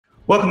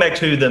Welcome back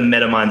to the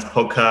MetaMinds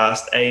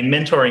podcast, a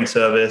mentoring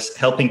service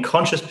helping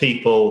conscious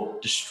people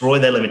destroy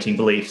their limiting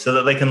beliefs so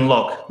that they can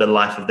unlock the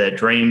life of their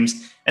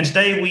dreams. And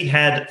today we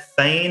had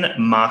Thane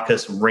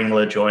Marcus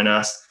Ringler join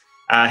us.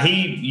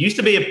 He used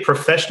to be a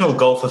professional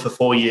golfer for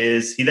 4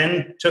 years. He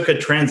then took a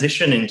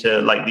transition into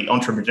the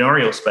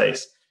entrepreneurial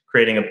space,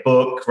 creating a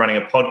book, running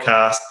a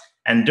podcast,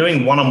 and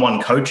doing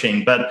one-on-one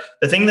coaching. But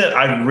the thing that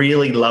I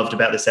really loved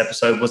about this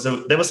episode was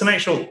that there was some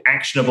actual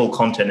actionable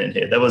content in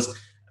here. There was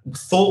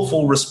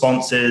thoughtful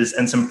responses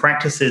and some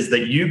practices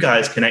that you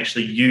guys can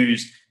actually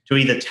use to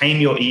either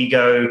tame your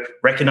ego,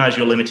 recognize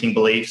your limiting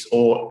beliefs,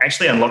 or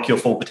actually unlock your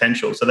full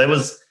potential. So there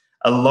was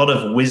a lot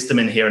of wisdom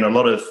in here and a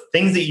lot of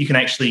things that you can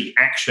actually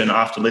action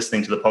after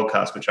listening to the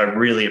podcast, which I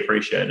really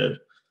appreciated.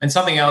 And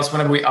something else,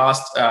 whenever we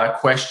asked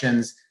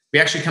questions, we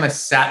actually kind of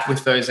sat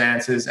with those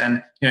answers,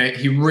 and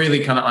he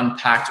really kind of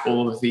unpacked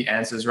all of the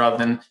answers rather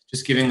than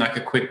just giving like a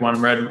quick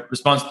one-word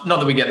response. Not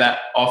that we get that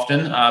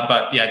often,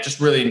 but yeah, just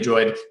really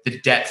enjoyed the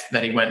depth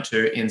that he went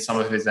to in some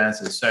of his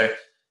answers. So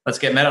let's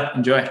get meta.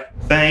 Enjoy.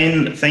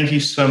 Thane, thank you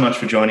so much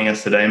for joining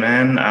us today,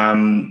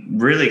 man.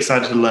 Really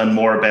excited to learn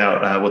more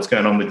about what's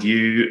going on with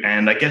you.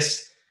 And I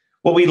guess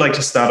what we'd like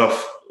to start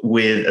off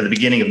with at the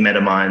beginning of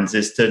MetaMinds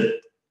is to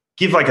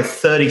give like a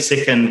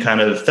 30-second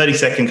kind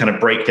of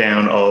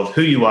breakdown of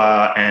who you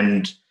are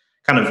and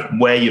kind of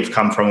where you've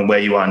come from and where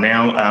you are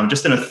now,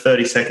 just in a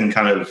 30-second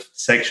kind of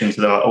section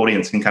so that our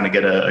audience can kind of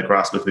get a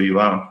grasp of who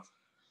you are.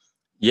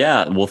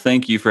 Yeah, well,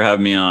 thank you for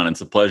having me on. It's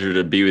a pleasure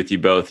to be with you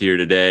both here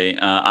today.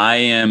 I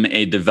am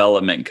a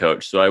development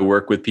coach, so I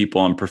work with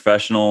people on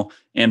professional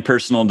and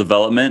personal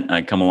development.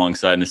 I come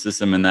alongside and assist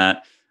them in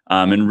that.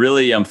 And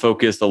really, I'm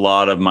focused a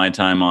lot of my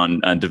time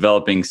on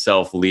developing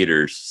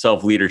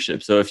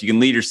self-leadership. So if you can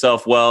lead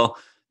yourself well,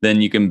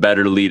 then you can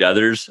better lead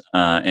others.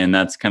 And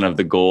that's kind of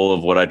the goal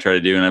of what I try to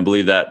do. And I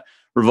believe that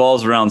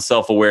revolves around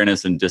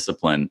self-awareness and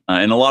discipline.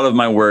 And a lot of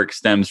my work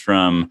stems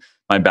from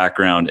my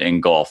background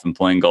in golf and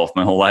playing golf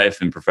my whole life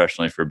and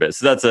professionally for a bit.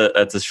 So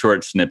that's a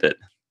short snippet.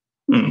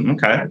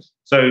 Okay.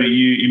 So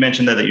you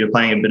mentioned there that you're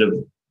playing a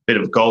bit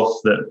of golf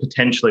that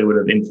potentially would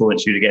have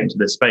influenced you to get into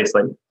this space.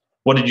 Like,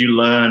 what did you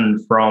learn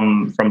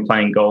from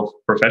playing golf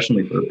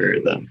professionally for a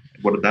period then?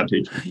 What did that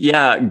teach you?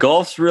 Yeah,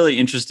 golf's really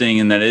interesting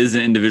in that it is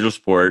an individual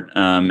sport.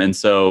 And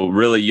so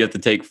really you have to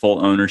take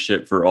full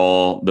ownership for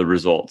all the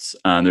results.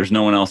 There's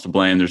no one else to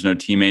blame. There's no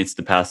teammates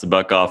to pass the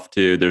buck off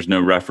to. There's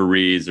no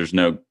referees. There's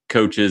no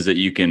coaches that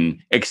you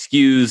can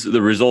excuse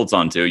the results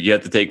onto. You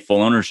have to take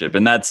full ownership.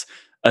 And that's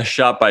a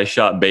shot by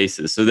shot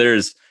basis. So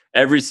there's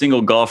every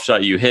single golf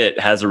shot you hit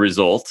has a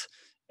result,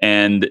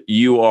 and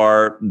you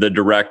are the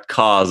direct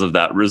cause of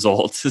that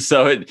result.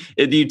 So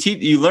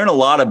you learn a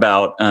lot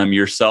about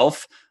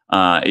yourself.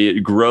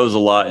 It grows a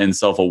lot in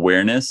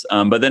self-awareness.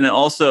 But then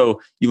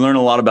you learn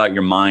a lot about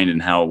your mind and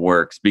how it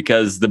works.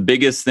 Because the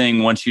biggest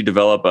thing, once you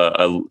develop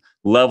a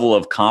level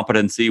of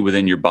competency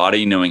within your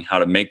body, knowing how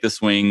to make the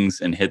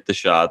swings and hit the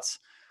shots,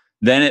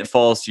 then it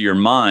falls to your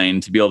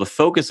mind to be able to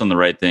focus on the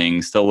right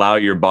things to allow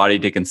your body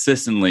to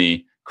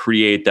consistently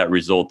create that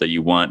result that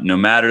you want, no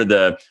matter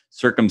the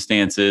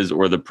circumstances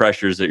or the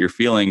pressures that you're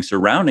feeling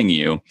surrounding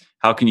you.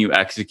 How can you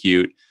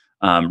execute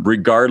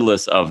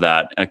regardless of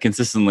that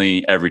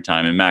consistently every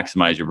time and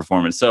maximize your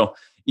performance? So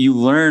you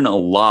learn a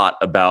lot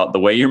about the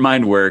way your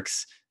mind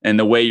works and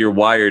the way you're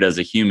wired as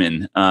a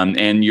human,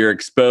 and you're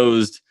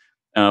exposed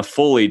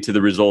fully to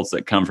the results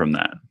that come from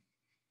that.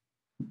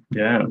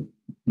 Yeah,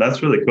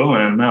 that's really cool,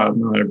 man.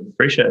 No, I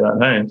appreciate that.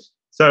 Hey,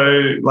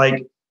 so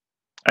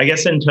I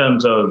guess in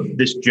terms of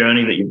this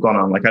journey that you've gone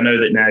on, I know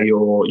that now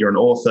you're an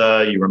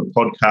author, you run a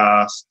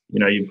podcast,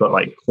 you've got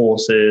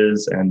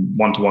courses and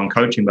one-to-one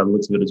coaching by the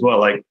looks of it as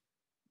well.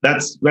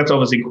 That's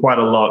obviously quite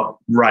a lot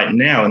right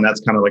now, and that's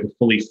kind of like a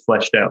fully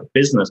fleshed out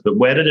business. But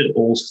where did it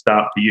all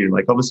start for you?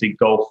 Obviously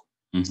golf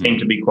seemed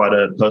to be quite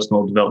a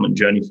personal development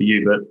journey for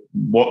you, but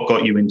what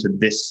got you into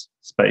this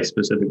space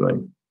specifically?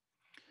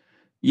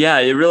 Yeah,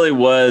 it really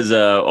was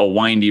a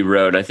windy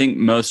road. I think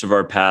most of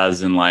our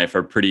paths in life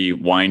are pretty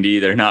windy.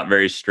 They're not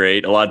very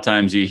straight. A lot of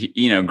times,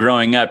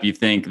 growing up, you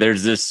think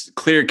there's this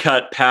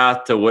clear-cut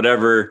path to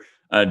whatever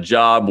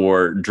job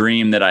or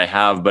dream that I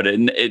have, but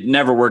it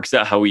never works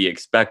out how we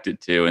expect it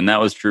to. And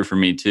that was true for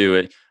me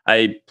too.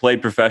 I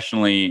played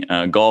professionally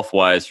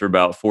golf-wise for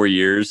about 4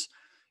 years.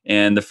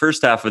 And the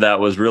first half of that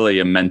was really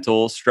a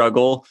mental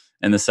struggle.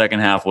 And the second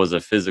half was a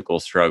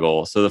physical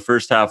struggle. So the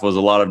first half was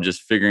a lot of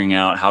just figuring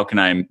out how can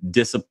I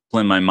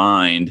discipline my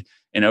mind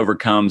and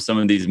overcome some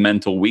of these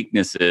mental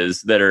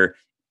weaknesses that are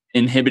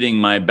inhibiting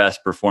my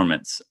best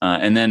performance.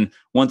 And then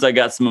once I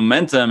got some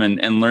momentum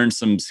and learned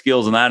some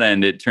skills on that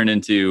end, it turned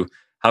into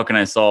how can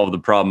I solve the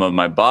problem of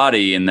my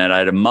body, and that I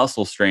had a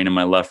muscle strain in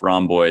my left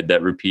rhomboid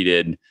that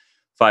repeated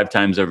 5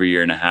 times over a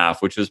year and a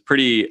half, which was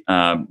pretty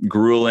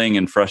grueling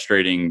and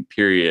frustrating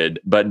period.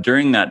 But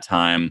during that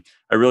time,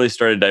 I really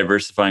started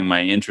diversifying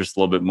my interests a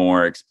little bit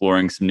more,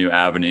 exploring some new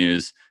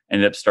avenues,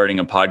 ended up starting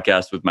a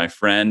podcast with my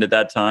friend at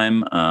that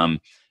time,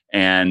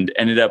 and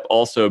ended up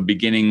also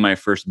beginning my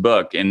first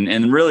book.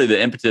 And really the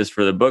impetus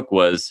for the book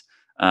was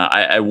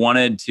I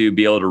wanted to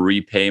be able to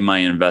repay my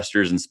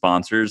investors and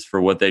sponsors for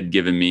what they'd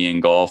given me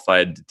in golf. I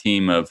had a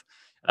team of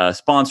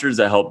sponsors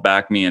that helped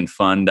back me and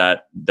fund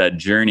that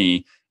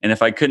journey. And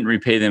if I couldn't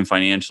repay them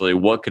financially,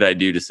 what could I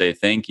do to say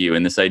thank you?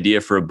 And this idea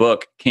for a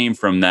book came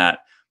from that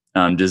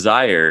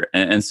desire.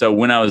 And so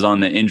when I was on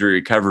the injury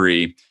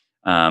recovery,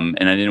 and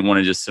I didn't want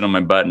to just sit on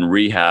my butt in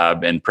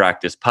rehab and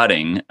practice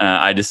putting,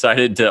 I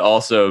decided to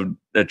also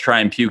try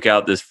and puke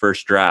out this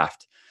first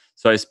draft.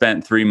 So I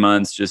spent 3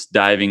 months just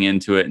diving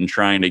into it and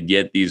trying to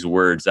get these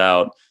words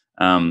out.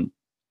 And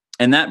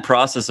that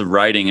process of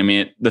writing, I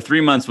mean, the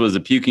 3 months was a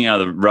puking out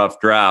of the rough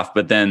draft,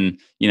 but then,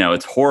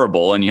 it's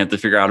horrible and you have to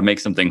figure out how to make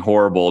something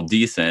horrible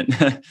decent.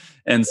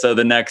 And so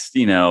the next,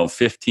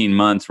 15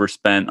 months were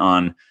spent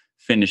on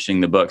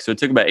finishing the book. So it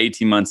took about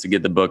 18 months to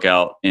get the book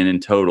out in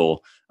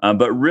total.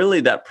 But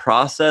really that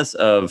process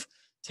of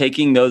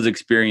taking those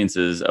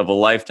experiences of a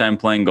lifetime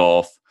playing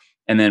golf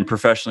and then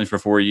professionally for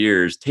 4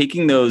 years,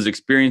 taking those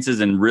experiences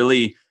and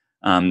really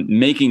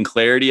making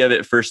clarity of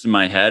it first in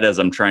my head as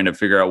I'm trying to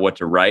figure out what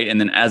to write.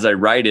 And then as I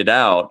write it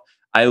out,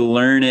 I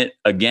learn it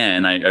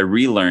again, I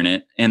relearn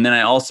it. And then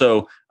I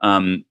also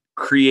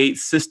create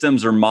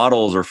systems or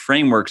models or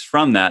frameworks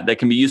from that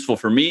can be useful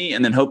for me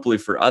and then hopefully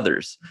for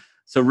others.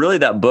 So really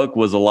that book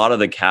was a lot of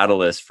the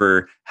catalyst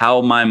for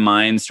how my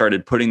mind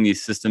started putting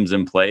these systems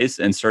in place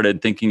and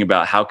started thinking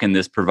about how can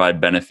this provide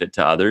benefit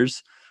to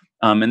others.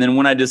 And then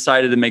when I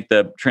decided to make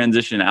the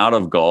transition out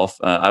of golf,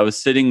 I was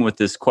sitting with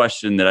this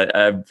question that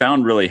I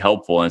found really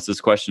helpful. And it's this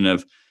question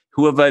of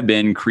who have I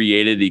been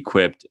created,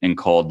 equipped, and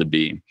called to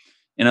be?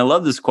 And I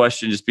love this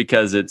question just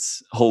because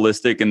it's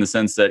holistic in the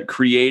sense that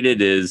created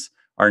is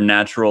our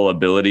natural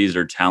abilities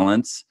or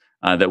talents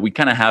that we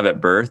kind of have at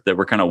birth that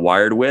we're kind of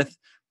wired with.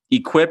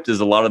 Equipped is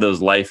a lot of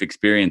those life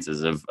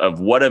experiences of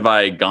what have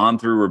I gone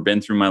through or been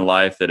through my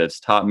life that has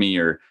taught me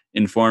or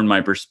informed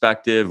my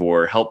perspective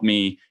or helped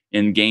me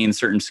and gain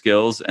certain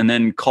skills. And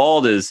then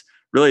called is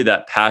really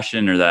that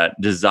passion or that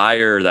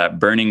desire, that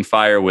burning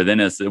fire within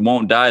us that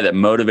won't die, that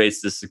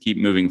motivates us to keep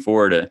moving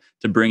forward,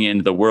 to bring it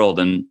into the world.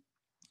 And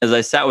as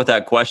I sat with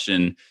that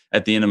question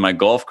at the end of my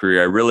golf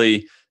career, I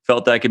really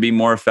felt that I could be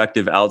more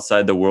effective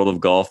outside the world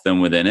of golf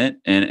than within it.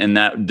 And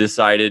that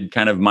decided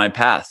kind of my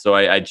path. So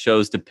I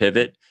chose to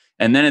pivot.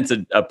 And then it's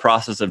a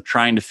process of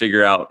trying to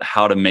figure out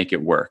how to make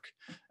it work.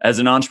 As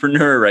an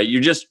entrepreneur, right,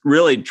 you're just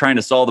really trying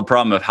to solve the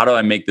problem of how do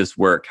I make this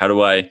work? How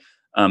do I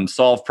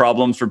solve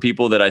problems for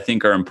people that I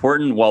think are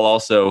important while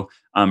also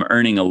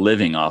earning a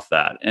living off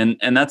that?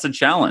 And that's a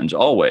challenge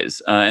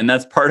always. And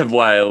that's part of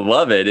why I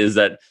love it is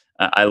that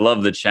I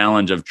love the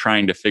challenge of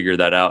trying to figure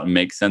that out and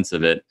make sense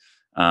of it.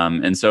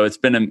 And so it's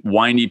been a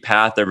windy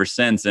path ever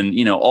since. And,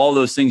 all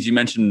those things you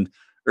mentioned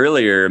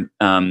earlier,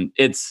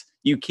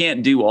 you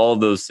can't do all of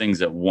those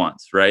things at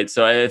once, right?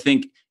 So I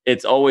think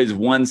it's always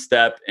one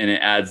step and it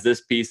adds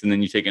this piece, and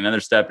then you take another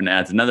step and it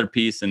adds another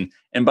piece. And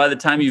by the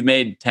time you've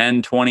made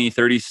 10, 20,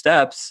 30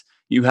 steps,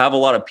 you have a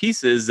lot of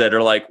pieces that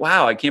are like,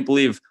 wow, I can't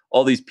believe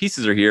all these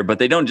pieces are here, but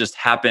they don't just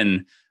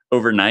happen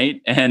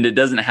overnight. And it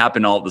doesn't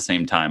happen all at the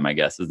same time, I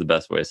guess is the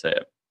best way to say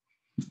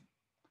it.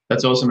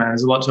 That's awesome, man.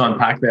 There's a lot to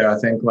unpack there. I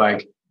think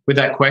with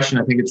that question,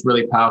 I think it's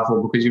really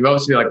powerful because you've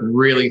obviously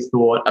really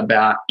thought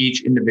about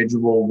each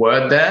individual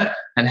word there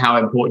and how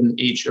important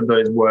each of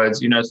those words,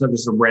 it's not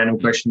just a random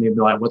question. You'd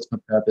be like, what's my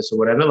purpose or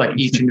whatever,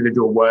 each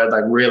individual word,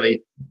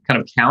 really kind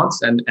of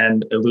counts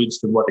and alludes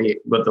to what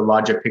the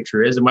larger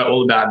picture is. And we're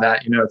all about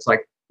that. It's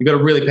you've got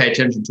to really pay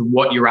attention to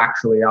what you're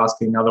actually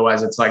asking.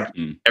 Otherwise it's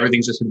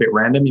everything's just a bit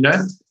random,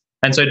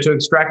 And so to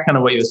extract kind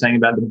of what you were saying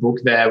about the book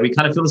there, we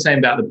kind of feel the same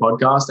about the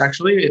podcast.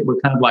 Actually, we're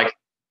kind of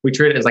we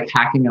treat it as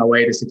hacking our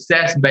way to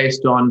success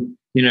based on,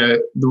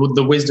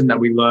 the wisdom that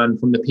we learn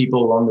from the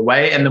people along the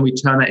way. And then we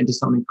turn that into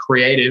something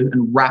creative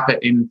and wrap it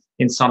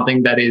in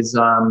something that is,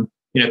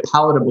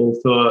 palatable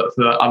for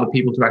other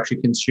people to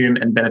actually consume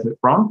and benefit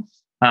from.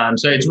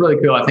 So it's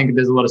really cool. I think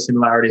there's a lot of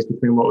similarities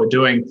between what we're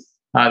doing.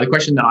 The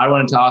question that I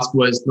wanted to ask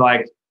was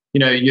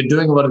you're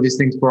doing a lot of these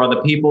things for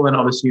other people. And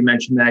obviously you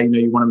mentioned that,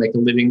 you want to make a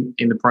living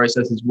in the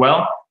process as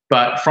well.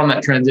 But from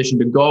that transition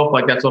to golf,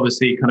 that's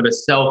obviously kind of a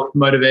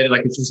self-motivated,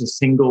 it's just a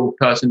single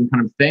person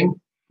kind of thing.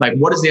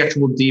 What is the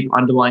actual deep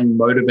underlying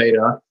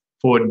motivator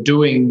for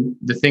doing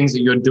the things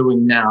that you're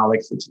doing now?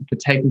 For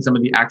taking some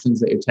of the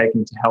actions that you're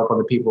taking to help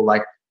other people?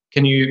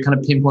 Can you kind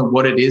of pinpoint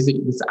what it is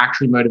that's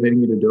actually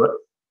motivating you to do it?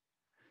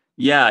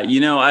 Yeah,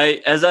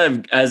 as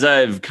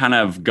I've kind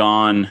of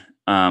gone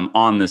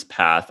on this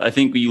path, I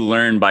think we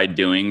learn by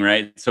doing,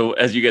 right? So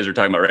as you guys are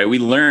talking about, right, we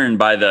learn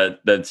by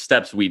the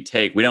steps we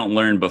take. We don't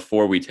learn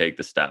before we take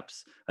the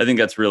steps. I think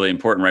that's really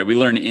important, right? We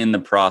learn in the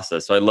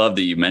process. So I love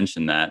that you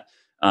mentioned that.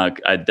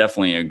 I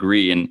definitely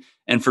agree.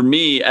 And for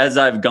me, as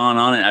I've gone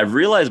on it, I've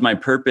realized my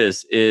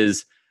purpose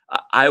is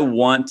I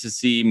want to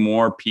see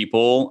more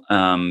people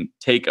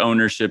take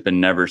ownership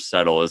and never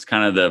settle is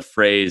kind of the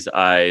phrase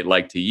I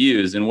like to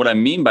use. And what I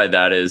mean by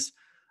that is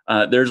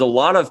there's a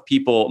lot of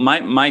people,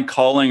 my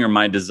calling or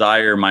my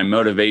desire, my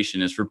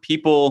motivation is for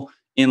people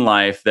in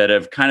life that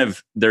have kind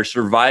of their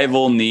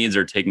survival needs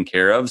are taken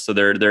care of. So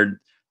they're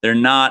They're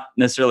not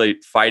necessarily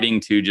fighting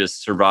to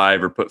just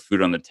survive or put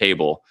food on the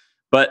table,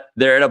 but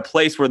they're at a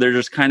place where they're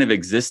just kind of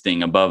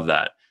existing above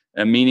that,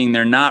 meaning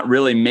they're not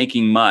really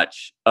making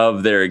much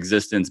of their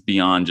existence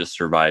beyond just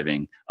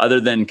surviving,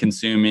 other than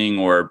consuming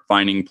or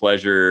finding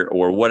pleasure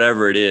or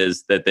whatever it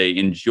is that they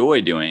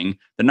enjoy doing.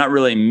 They're not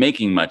really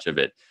making much of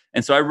it.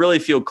 And so I really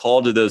feel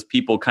called to those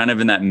people kind of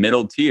in that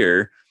middle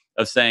tier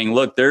of saying,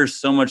 look, there's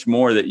so much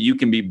more that you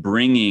can be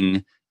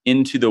bringing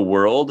into the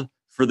world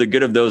for the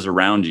good of those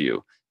around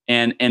you.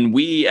 And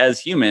we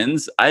as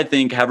humans, I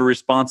think, have a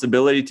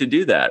responsibility to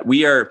do that.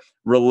 We are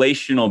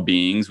relational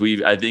beings.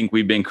 I think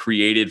we've been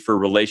created for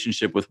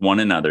relationship with one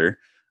another.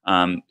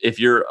 If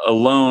you're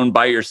alone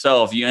by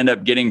yourself, you end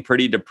up getting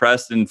pretty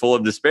depressed and full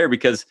of despair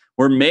because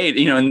we're made,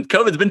 and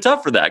COVID's been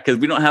tough for that because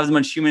we don't have as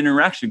much human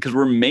interaction because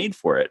we're made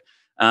for it.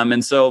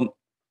 And so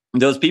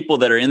those people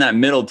that are in that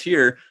middle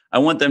tier, I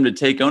want them to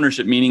take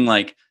ownership, meaning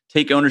like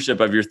take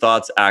ownership of your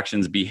thoughts,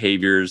 actions,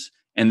 behaviors,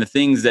 and the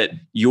things that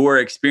you're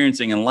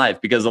experiencing in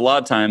life. Because a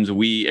lot of times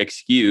we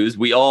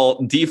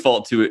all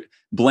default to it,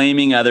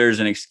 blaming others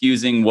and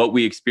excusing what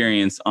we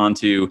experience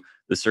onto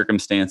the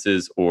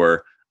circumstances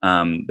or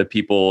the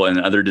people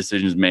and other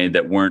decisions made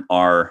that weren't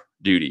our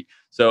duty.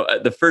 So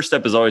the first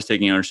step is always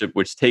taking ownership,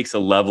 which takes a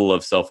level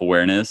of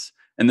self-awareness.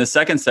 And the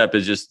second step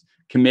is just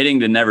committing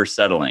to never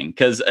settling.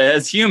 Because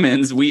as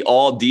humans, we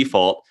all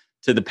default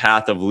to the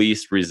path of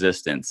least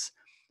resistance.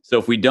 So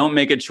if we don't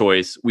make a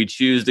choice, we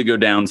choose to go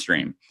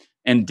downstream.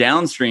 And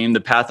downstream,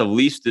 the path of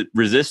least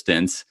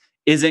resistance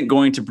isn't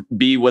going to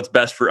be what's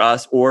best for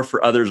us or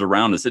for others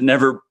around us. It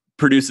never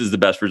produces the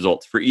best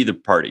results for either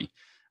party.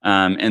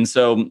 And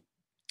so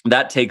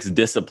that takes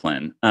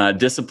discipline.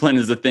 Discipline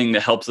is the thing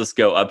that helps us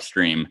go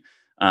upstream.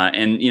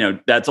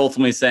 And that's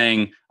ultimately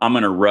saying, I'm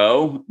going to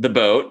row the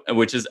boat,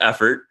 which is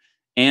effort.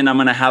 And I'm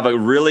going to have a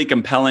really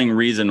compelling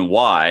reason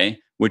why,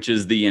 which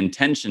is the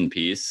intention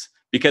piece.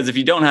 Because if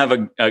you don't have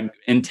a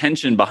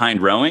intention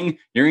behind rowing,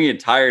 you're going to get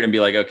tired and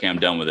be like, okay, I'm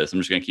done with this. I'm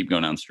just going to keep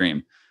going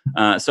downstream.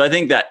 So I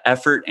think that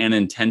effort and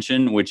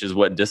intention, which is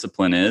what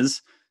discipline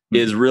is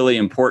really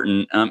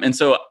important. And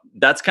so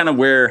that's kind of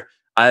where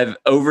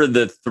over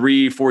the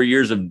 3-4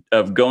 years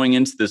of going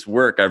into this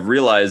work, I've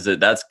realized that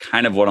that's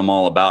kind of what I'm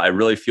all about. I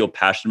really feel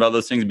passionate about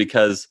those things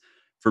because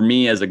for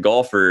me as a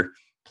golfer,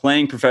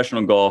 playing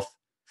professional golf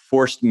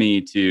forced me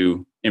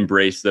to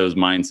embrace those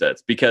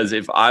mindsets, because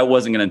if I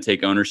wasn't going to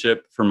take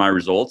ownership for my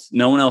results,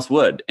 no one else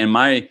would. And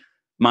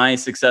my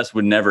success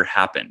would never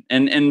happen.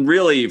 And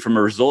really from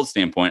a results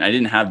standpoint, I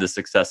didn't have the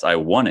success I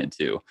wanted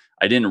to.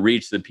 I didn't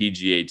reach the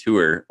PGA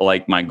Tour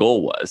like my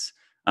goal was.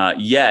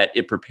 Yet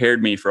it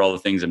prepared me for all the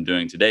things I'm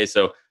doing today.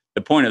 So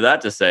the point of that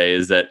to say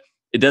is that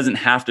it doesn't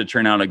have to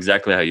turn out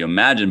exactly how you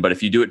imagine, but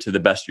if you do it to the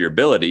best of your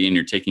ability and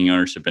you're taking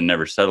ownership and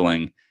never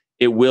settling,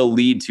 it will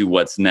lead to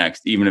what's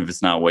next, even if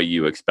it's not what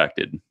you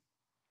expected.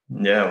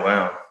 Yeah,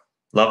 wow.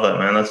 Love that,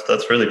 man.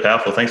 That's really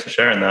powerful. Thanks for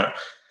sharing that.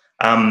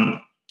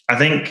 I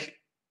think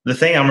the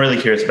thing I'm really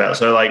curious about,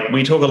 so like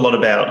we talk a lot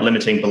about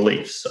limiting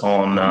beliefs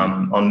on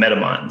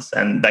MetaMinds,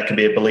 and that could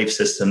be a belief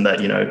system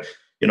that,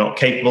 you're not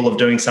capable of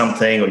doing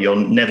something, or you'll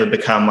never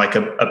become like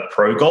a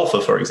pro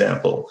golfer, for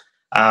example.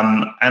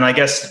 And I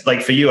guess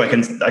like for you, I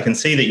can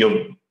see that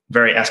you're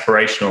very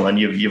aspirational and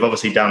you've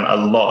obviously done a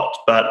lot,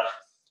 but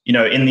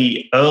in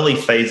the early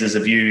phases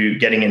of you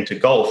getting into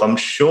golf, I'm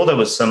sure there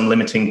was some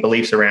limiting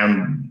beliefs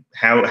around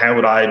how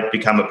would I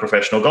become a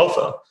professional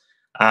golfer?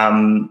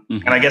 And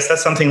I guess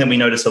that's something that we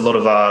notice a lot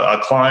of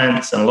our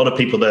clients and a lot of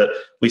people that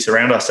we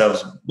surround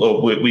ourselves,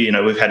 or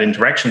we've had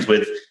interactions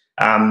with.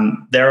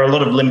 There are a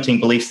lot of limiting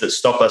beliefs that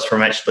stop us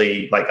from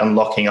actually like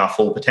unlocking our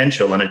full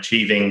potential and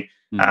achieving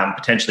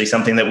potentially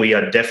something that we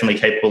are definitely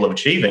capable of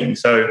achieving.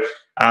 So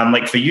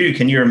like for you,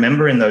 can you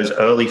remember in those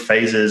early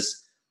phases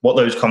what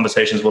those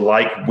conversations were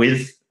like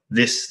with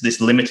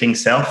this limiting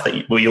self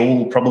that we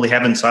all probably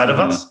have inside of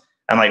us,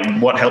 and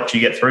like what helped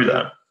you get through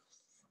that?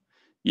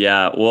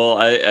 Yeah, well,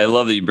 I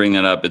love that you bring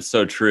that up. It's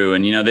so true.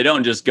 And, they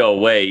don't just go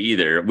away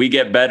either. We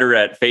get better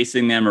at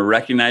facing them or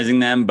recognizing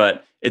them,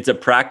 but it's a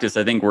practice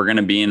I think we're going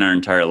to be in our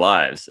entire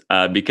lives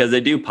because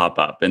they do pop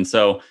up. And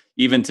so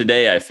even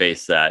today I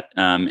face that.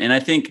 And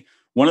I think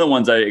one of the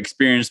ones I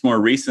experienced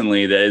more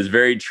recently that is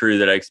very true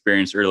that I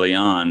experienced early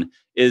on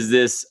is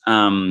this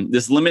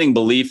limiting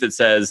belief that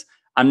says,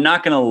 I'm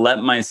not going to let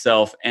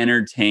myself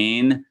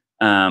entertain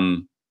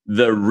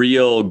the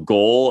real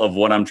goal of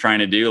what I'm trying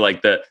to do.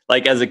 Like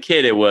as a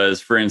kid, it was,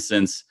 for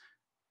instance,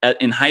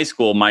 in high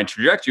school, my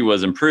trajectory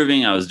was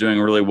improving. I was doing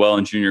really well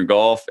in junior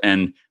golf,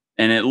 and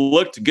it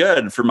looked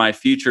good for my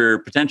future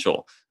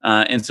potential.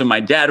 And so my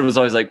dad was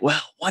always like,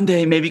 well, one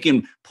day maybe you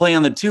can play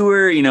on the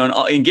tour,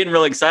 and getting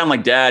really excited. I'm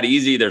like, Dad,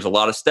 easy. There's a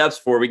lot of steps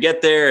before we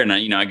get there. And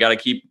I got to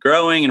keep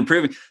growing and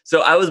improving.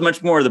 So I was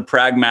much more the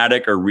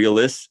pragmatic or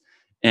realist,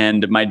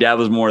 and my dad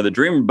was more the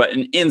dreamer. But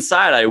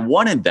inside I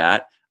wanted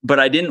that, but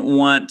I didn't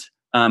want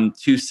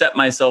to set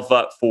myself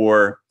up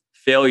for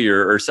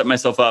failure or set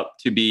myself up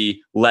to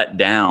be let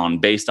down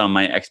based on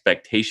my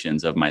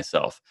expectations of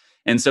myself.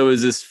 And so it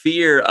was this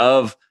fear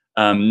of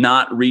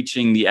not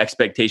reaching the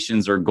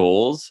expectations or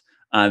goals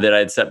that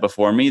I'd set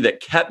before me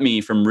that kept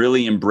me from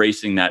really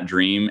embracing that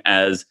dream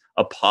as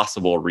a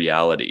possible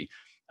reality.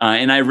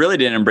 And I really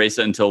didn't embrace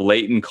it until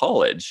late in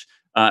college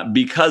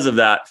because of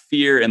that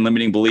fear and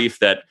limiting belief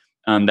that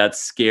that's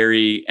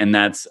scary and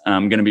that's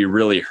going to be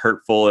really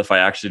hurtful if I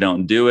actually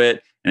don't do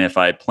it. And if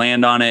I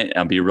planned on it,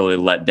 I'll be really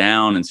let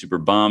down and super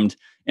bummed.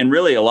 And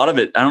really, a lot of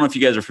it, I don't know if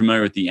you guys are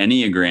familiar with the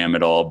Enneagram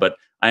at all, but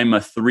I'm a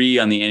 3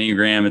 on the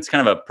Enneagram. It's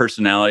kind of a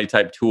personality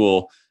type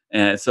tool.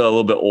 And it's a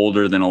little bit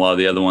older than a lot of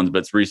the other ones,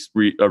 but it's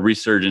a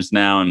resurgence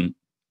now. And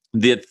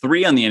the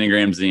 3 on the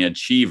Enneagram is the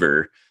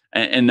achiever.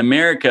 And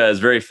America is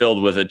very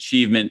filled with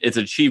achievement. It's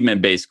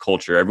achievement-based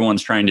culture.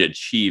 Everyone's trying to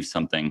achieve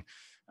something.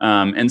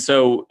 And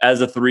so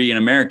as a 3 in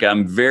America,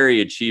 I'm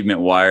very achievement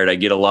wired. I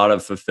get a lot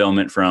of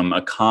fulfillment from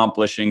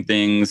accomplishing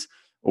things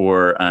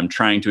or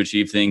trying to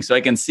achieve things. So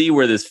I can see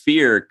where this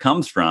fear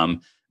comes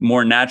from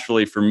more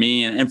naturally for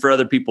me and for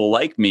other people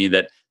like me,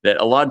 that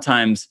a lot of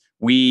times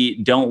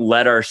we don't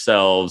let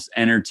ourselves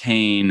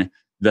entertain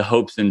the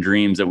hopes and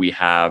dreams that we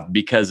have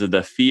because of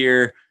the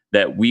fear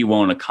that we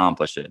won't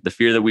accomplish it, the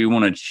fear that we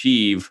won't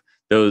achieve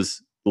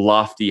those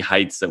lofty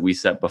heights that we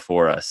set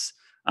before us.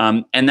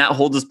 And that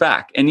holds us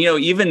back. And,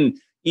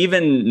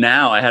 even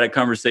now I had a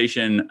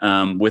conversation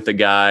with a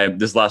guy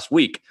this last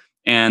week,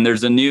 and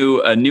there's a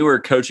newer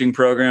coaching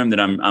program that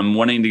I'm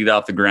wanting to get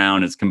off the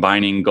ground. It's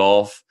combining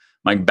golf,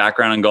 my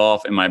background in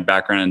golf and my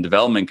background in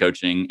development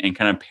coaching, and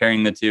kind of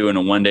pairing the two in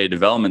a one-day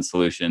development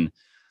solution.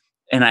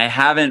 And I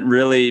haven't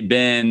really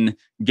been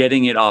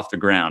getting it off the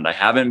ground. I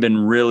haven't been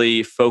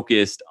really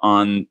focused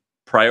on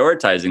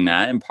prioritizing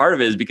that. And part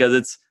of it is because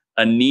it's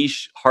a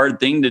niche, hard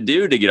thing to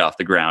do to get off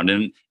the ground.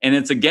 And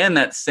it's, again,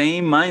 that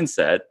same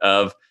mindset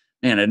of,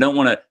 man, I don't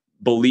want to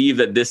believe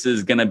that this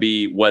is going to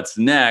be what's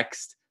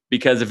next,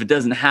 because if it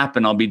doesn't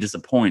happen, I'll be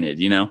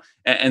disappointed,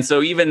 And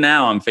so even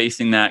now I'm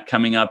facing that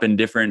coming up in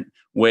different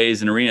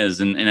ways and arenas.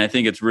 And I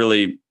think it's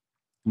really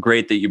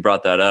great that you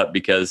brought that up,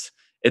 because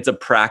it's a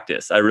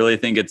practice. I really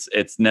think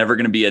it's never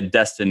going to be a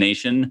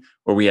destination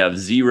where we have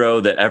zero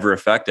that ever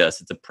affect us.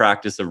 It's a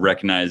practice of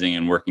recognizing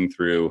and working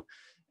through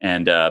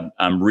and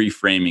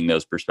reframing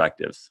those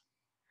perspectives.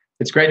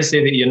 It's great to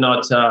see that you're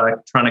not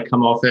trying to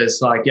come off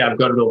as like, yeah, I've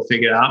got it all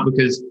figured out,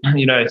 because,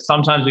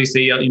 sometimes we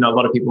see, a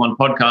lot of people on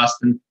podcasts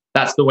and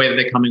that's the way that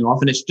they're coming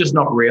off, and it's just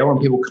not real and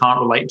people can't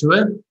relate to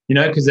it,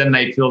 because then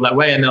they feel that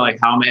way and they're like,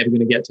 how am I ever going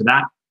to get to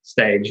that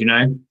stage,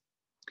 And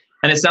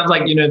it sounds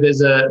like,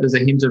 there's a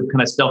hint of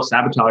kind of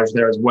self-sabotage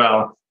there as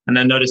well. And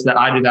I noticed that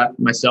I do that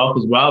myself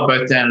as well.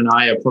 Both Dan and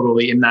I are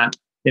probably in that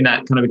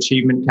kind of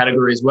achievement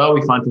category as well.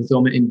 We find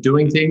fulfillment in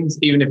doing things,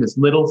 even if it's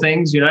little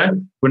things,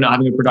 we're not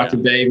having a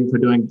productive day, even if we're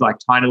doing like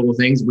tiny little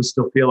things, we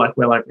still feel like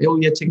we're like, oh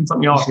yeah, ticking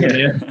something off.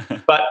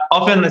 But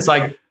often it's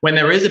like when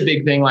there is a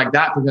big thing like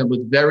that, for example,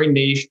 it's very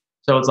niche.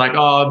 So it's like,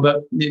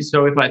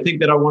 so if I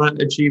think that I want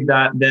to achieve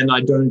that, then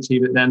I don't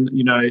achieve it, then,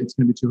 it's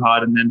going to be too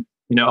hard. And then,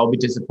 I'll be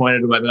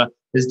disappointed or whatever.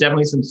 There's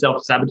definitely some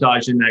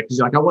self-sabotage in there, because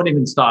you're like, I won't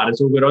even start.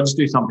 It's all good. I'll just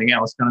do something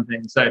else kind of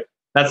thing. So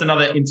that's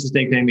another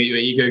interesting thing that your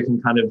ego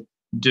can kind of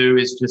do,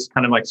 is just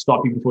kind of like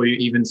stop you before you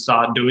even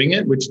start doing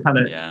it, which kind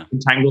of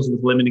entangles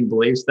with limiting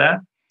beliefs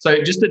there.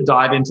 So just to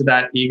dive into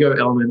that ego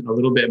element a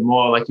little bit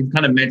more, like you've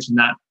kind of mentioned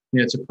that,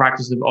 it's a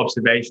practice of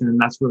observation, and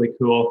that's really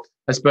cool.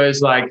 I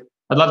suppose like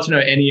I'd love to know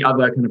any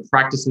other kind of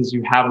practices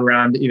you have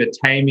around either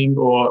taming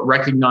or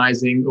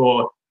recognizing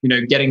or,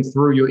 getting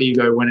through your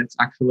ego when it's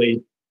actually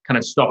kind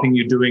of stopping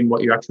you doing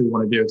what you actually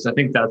want to do. Because I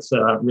think that's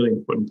a really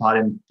important part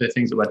in the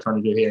things that we're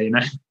trying to do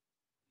here,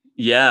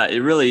 Yeah, it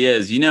really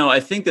is. I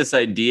think this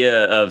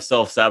idea of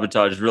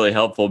self-sabotage is really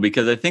helpful,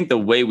 because I think the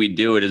way we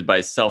do it is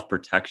by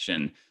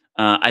self-protection.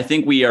 I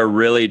think we are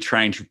really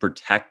trying to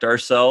protect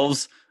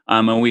ourselves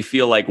when we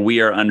feel like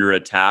we are under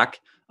attack.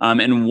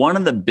 And one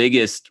of the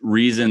biggest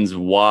reasons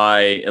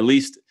why, at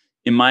least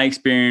in my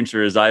experience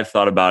or as I've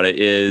thought about it,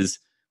 is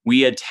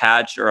we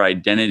attach our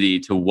identity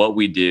to what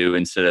we do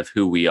instead of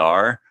who we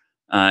are.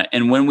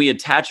 And when we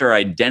attach our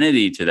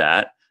identity to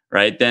that,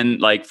 right, then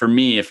like for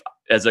me,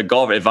 as a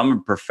golfer, if I'm a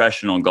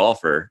professional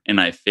golfer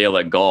and I fail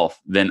at golf,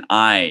 then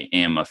I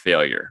am a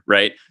failure,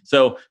 right?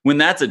 So when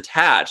that's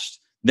attached,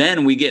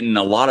 then we get in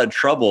a lot of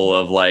trouble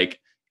of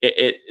like,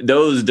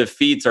 those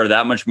defeats are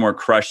that much more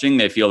crushing.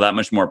 They feel that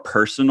much more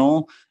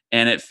personal.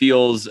 And it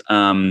feels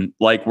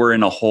like we're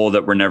in a hole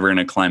that we're never going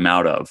to climb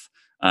out of.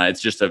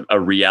 It's just a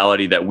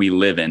reality that we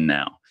live in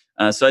now.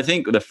 So I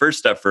think the first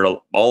step for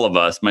all of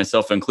us,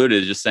 myself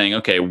included, is just saying,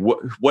 okay,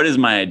 what is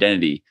my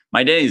identity?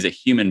 My identity is a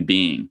human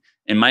being.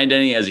 And my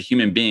identity as a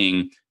human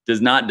being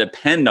does not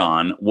depend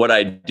on what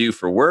I do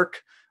for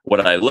work,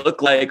 what I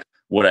look like,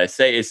 what I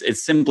say.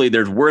 It's simply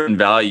there's worth and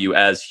value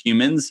as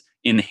humans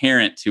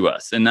inherent to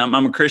us. And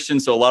I'm a Christian,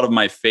 so a lot of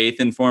my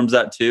faith informs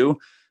that too.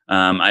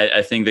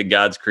 I think that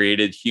God's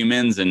created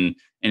humans and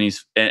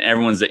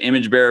everyone's the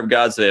image bearer of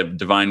God, so they have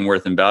divine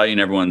worth and value, and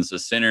everyone's a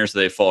sinner, so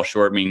they fall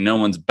short, meaning no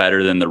one's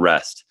better than the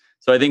rest.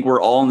 So I think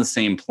we're all in the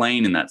same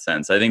plane in that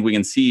sense. I think we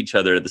can see each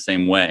other the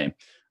same way.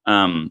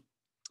 And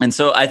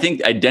so I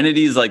think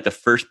identity is like the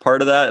first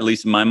part of that, at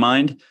least in my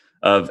mind,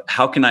 of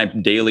how can I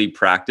daily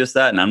practice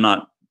that? And I'm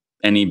not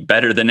any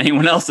better than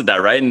anyone else at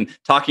that, right? And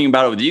talking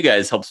about it with you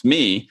guys helps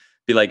me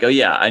be like, oh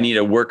yeah, I need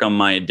to work on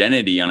my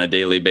identity on a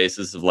daily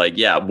basis of like,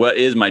 yeah, what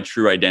is my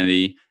true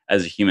identity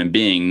as a human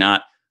being?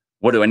 Not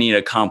what do I need to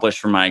accomplish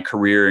for my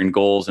career and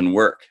goals and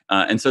work?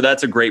 And so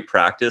that's a great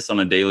practice on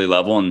a daily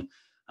level. And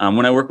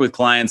when I work with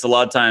clients, a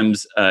lot of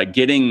times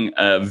getting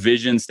a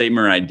vision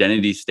statement or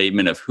identity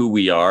statement of who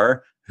we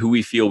are, who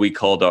we feel we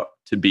called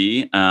to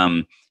be,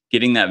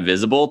 getting that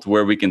visible to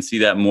where we can see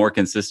that more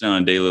consistent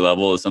on a daily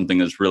level is something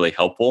that's really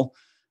helpful.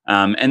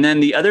 And then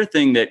the other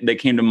thing that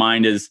came to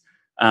mind is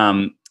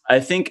I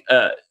think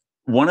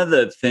one of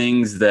the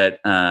things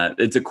that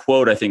it's a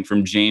quote, I think,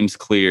 from James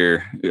Clear,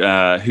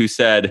 who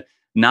said,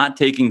 not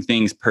taking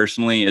things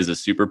personally is a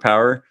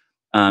superpower.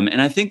 And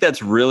I think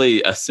that's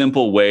really a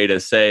simple way to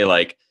say,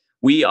 like,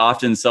 we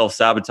often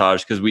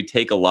self-sabotage because we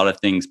take a lot of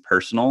things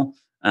personal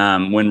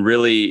when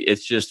really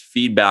it's just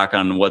feedback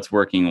on what's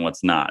working and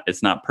what's not.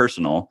 It's not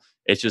personal.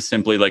 It's just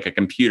simply like a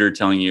computer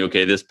telling you,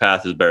 okay, this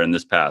path is better than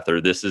this path,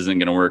 or this isn't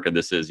going to work, or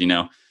this is,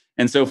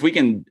 And so if we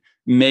can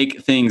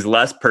make things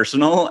less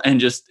personal and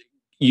just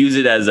use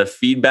it as a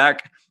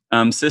feedback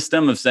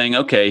system of saying,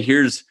 okay,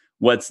 here's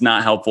what's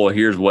not helpful,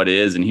 here's what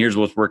is, and here's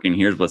what's working,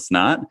 here's what's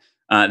not.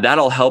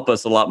 That'll help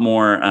us a lot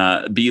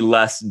more be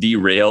less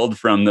derailed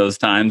from those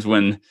times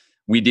when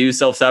we do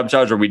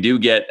self-sabotage or we do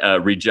get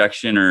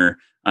rejection or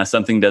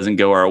something doesn't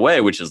go our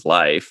way, which is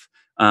life.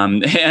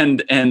 And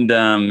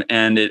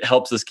it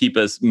helps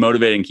us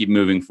motivated and keep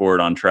moving forward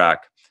on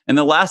track. And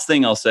the last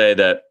thing I'll say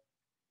that,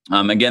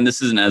 again,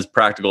 this isn't as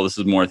practical, this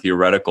is more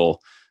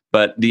theoretical,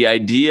 but the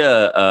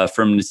idea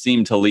from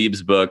Nassim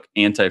Taleb's book,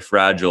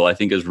 Anti-Fragile, I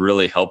think is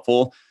really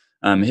helpful.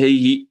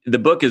 The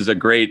book is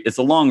it's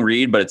a long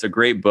read, but it's a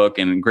great book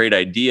and a great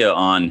idea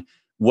on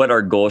what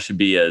our goal should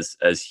be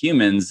as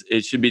humans.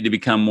 It should be to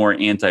become more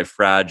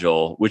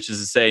anti-fragile, which is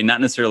to say,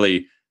 not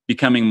necessarily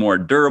becoming more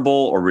durable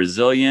or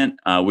resilient,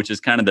 which is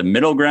kind of the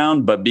middle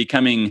ground, but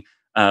becoming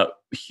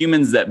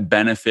humans that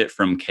benefit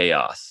from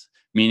chaos.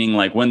 Meaning,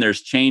 like, when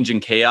there's change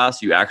and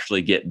chaos, you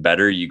actually get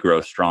better, you grow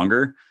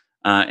stronger.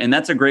 And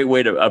that's a great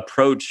way to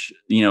approach,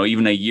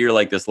 even a year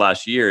like this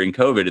last year in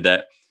COVID,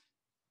 that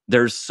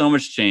there's so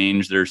much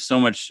change, there's so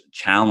much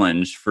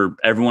challenge for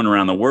everyone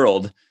around the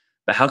world,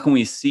 but how can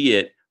we see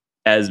it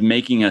as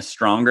making us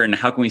stronger? And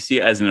how can we see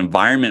it as an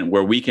environment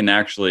where we can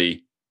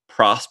actually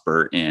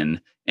prosper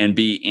in and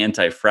be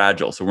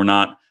anti-fragile? So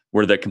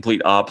we're the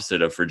complete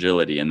opposite of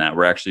fragility, in that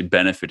we're actually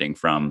benefiting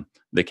from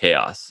the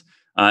chaos.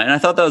 And I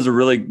thought that was a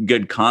really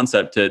good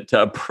concept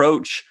to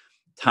approach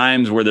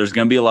times where there's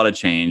going to be a lot of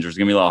change, there's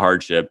going to be a lot of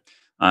hardship.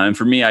 And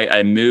for me,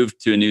 I moved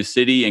to a new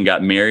city and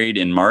got married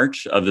in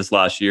March of this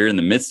last year in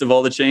the midst of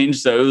all the change.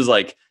 So it was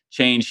like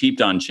change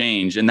heaped on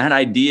change. And that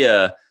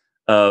idea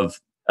of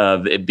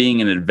it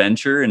being an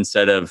adventure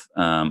instead of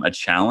a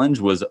challenge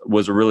was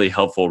a really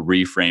helpful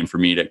reframe for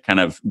me to kind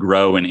of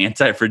grow in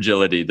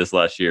anti-fragility this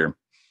last year.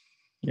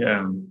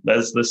 Yeah,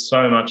 there's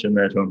so much in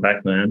there to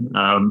unpack, man.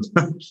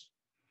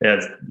 Yeah,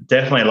 it's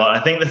definitely a lot.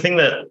 I think the thing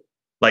that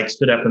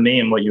stood out for me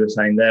and what you were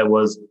saying there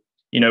was,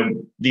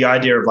 the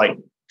idea of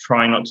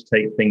trying not to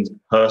take things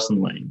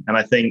personally. And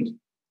I think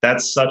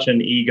that's such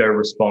an ego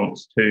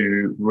response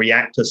to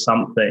react to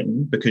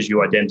something because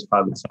you identify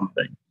with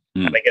something.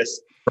 And I guess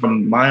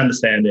from my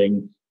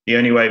understanding, the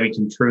only way we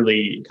can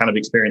truly kind of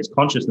experience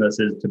consciousness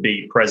is to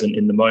be present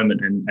in the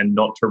moment and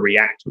not to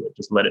react to it,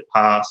 just let it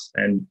pass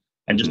and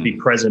just be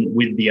present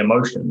with the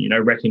emotion,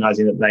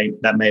 recognizing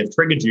that may have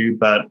triggered you,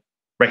 but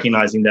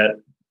recognizing that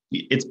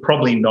it's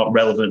probably not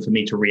relevant for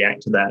me to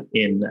react to that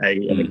in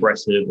an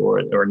aggressive or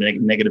a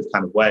negative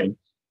kind of way.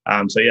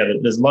 So yeah,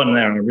 there's a lot in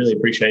there, and I really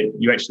appreciate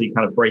you actually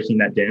kind of breaking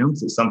that down,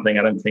 because it's something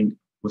I don't think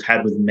we've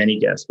had with many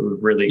guests, but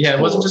we've really it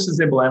wasn't just a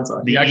simple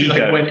answer. You actually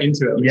went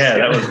into it. Yeah,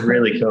 that was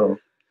really cool.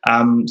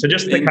 So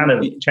just to kind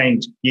of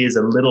change gears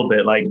a little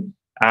bit,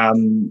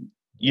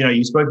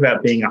 you spoke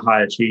about being a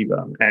high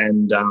achiever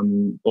and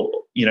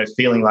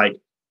feeling like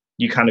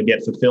you kind of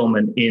get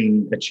fulfillment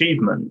in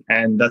achievement,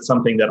 and that's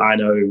something that I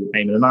know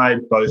Eamon and I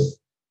both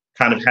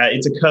kind of had.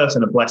 It's a curse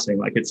and a blessing.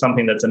 It's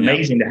something that's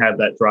amazing to have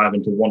that drive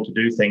and to want to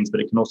do things, but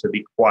it can also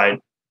be quite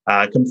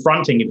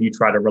confronting if you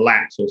try to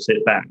relax or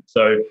sit back.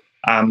 So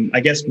I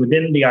guess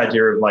within the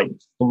idea of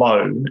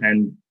flow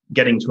and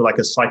getting to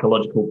a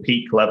psychological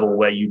peak level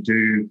where you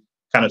do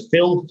kind of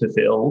feel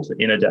fulfilled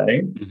in a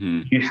day,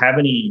 do you have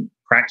any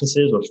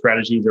practices or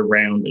strategies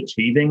around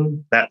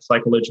achieving that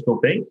psychological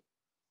peak?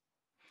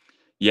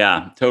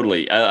 Yeah,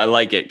 totally. I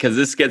like it because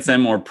this gets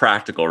them more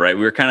practical, right?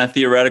 We were kind of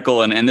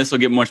theoretical, and this will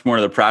get much more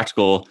to the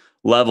practical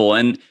level.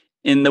 And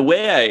in the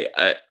way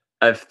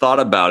I've thought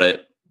about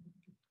it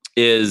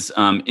is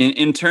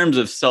in terms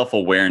of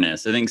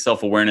self-awareness. I think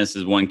self-awareness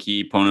is one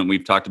key component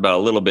we've talked about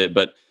a little bit,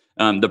 but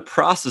the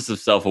process of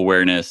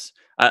self-awareness,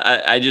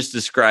 I just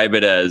describe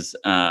it as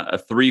a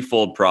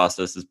threefold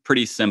process. It's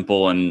pretty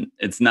simple and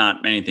it's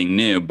not anything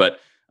new, but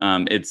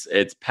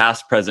it's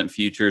past, present,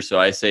 future. So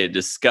I say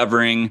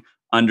discovering,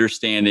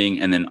 understanding,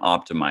 and then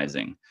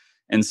optimizing.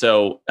 And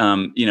so,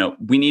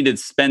 we need to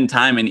spend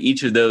time in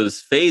each of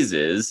those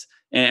phases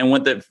And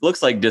what that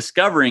looks like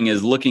discovering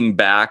is looking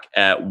back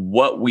at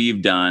what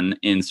we've done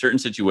in certain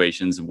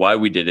situations, why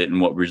we did it,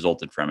 and what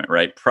resulted from it,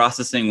 right?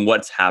 Processing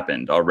what's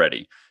happened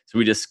already. So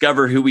we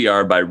discover who we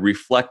are by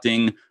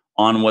reflecting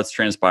on what's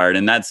transpired.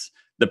 And that's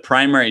the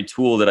primary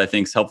tool that I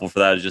think is helpful for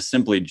that, is just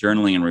simply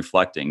journaling and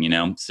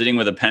reflecting, sitting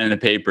with a pen and a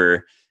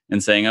paper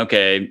and saying,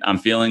 okay, I'm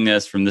feeling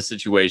this from this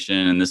situation,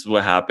 and this is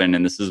what happened,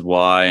 and this is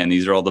why, and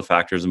these are all the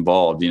factors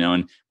involved,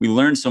 and we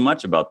learn so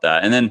much about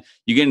that. And then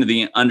you get into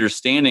the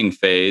understanding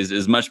phase,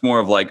 is much more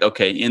of like,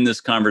 okay, in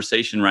this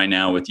conversation right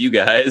now with you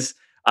guys,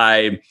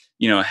 I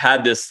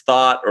had this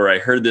thought, or I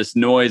heard this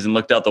noise and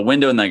looked out the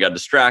window and I got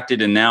distracted,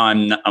 and now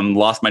I'm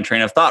lost my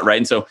train of thought, right?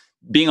 And so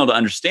being able to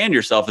understand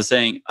yourself is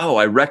saying, oh,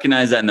 I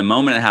recognize that in the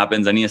moment it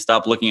happens, I need to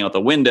stop looking out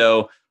the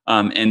window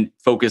and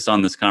focus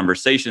on this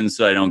conversation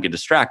so I don't get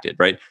distracted,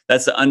 right?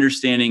 That's the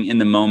understanding in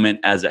the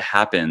moment as it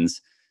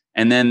happens.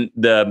 And then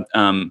the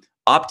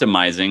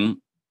optimizing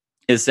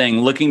is saying,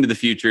 looking to the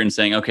future and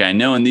saying, okay, I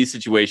know in these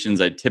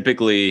situations I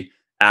typically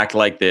act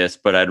like this,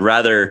 but I'd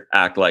rather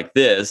act like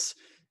this.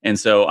 And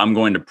so I'm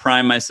going to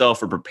prime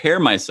myself or prepare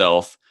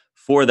myself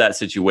for that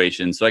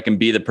situation so I can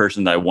be the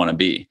person that I want to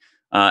be.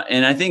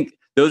 And I think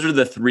those are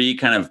the three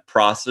kind of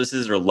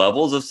processes or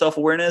levels of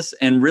self-awareness.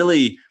 And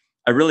really,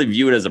 I really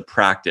view it as a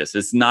practice.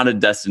 It's not a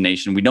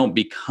destination. We don't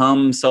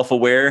become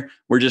self-aware.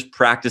 We're just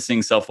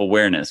practicing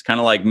self-awareness, kind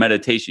of like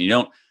meditation. You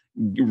don't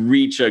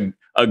reach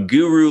a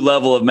guru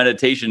level of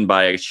meditation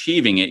by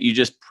achieving it. You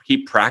just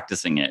keep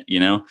practicing it,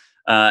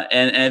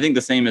 And I think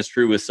the same is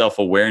true with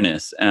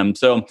self-awareness.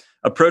 So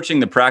approaching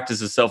the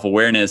practice of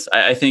self-awareness,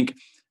 I think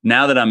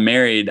now that I'm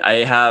married,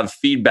 I have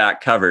feedback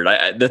covered.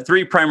 The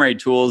three primary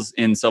tools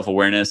in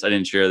self-awareness, I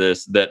didn't share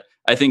this, that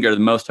I think are the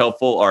most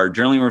helpful are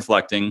journaling and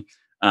reflecting,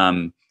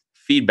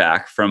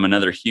 feedback from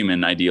another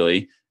human,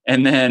 ideally,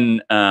 and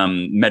then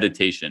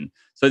meditation.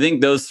 So I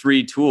think those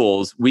three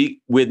tools,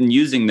 when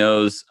using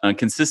those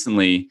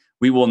consistently,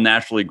 we will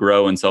naturally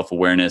grow in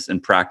self-awareness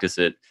and practice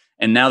it.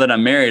 And now that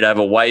I'm married, I have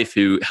a wife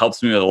who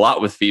helps me with a lot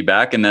with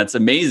feedback. And that's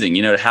amazing,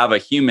 to have a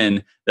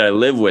human that I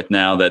live with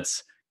now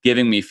that's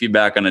giving me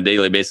feedback on a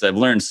daily basis. I've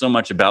learned so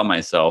much about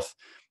myself,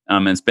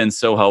 and it's been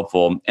so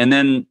helpful. And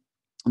then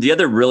the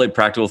other really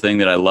practical thing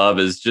that I love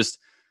is just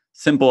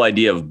simple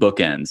idea of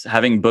bookends.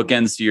 Having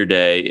bookends to your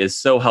day is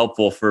so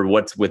helpful for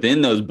what's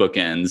within those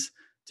bookends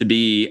to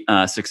be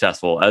as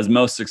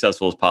most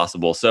successful as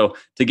possible. So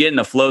to get in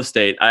a flow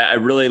state, I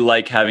really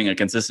like having a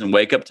consistent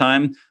wake up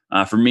time.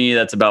 For me,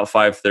 that's about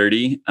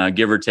 5:30,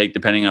 give or take,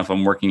 depending on if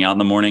I'm working out in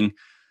the morning.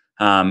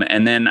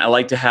 And then I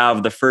like to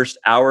have the first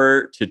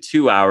hour to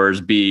 2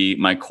 hours be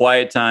my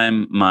quiet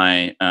time,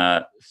 my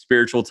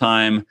spiritual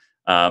time,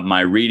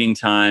 my reading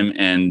time,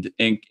 and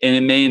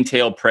it may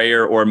entail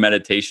prayer or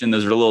meditation.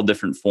 Those are a little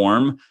different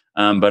form,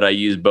 but I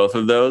use both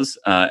of those,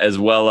 as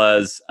well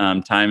as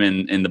time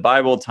in the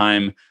Bible,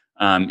 time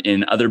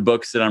in other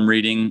books that I'm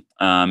reading,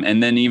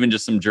 and then even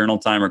just some journal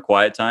time or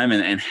quiet time.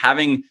 And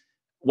having,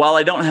 while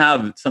I don't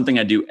have something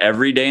I do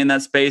every day in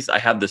that space, I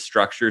have the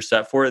structure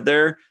set for it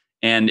there.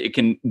 And it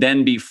can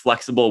then be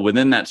flexible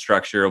within that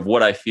structure of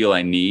what I feel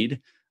I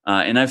need.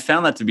 And I've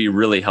found that to be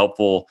really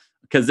helpful,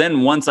 because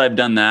then once I've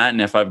done that,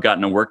 and if I've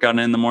gotten a workout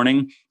in the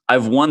morning,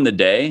 I've won the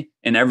day,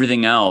 and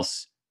everything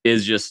else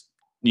is just,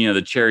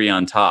 the cherry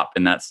on top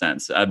in that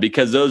sense,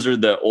 because those are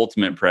the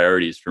ultimate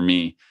priorities for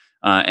me.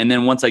 And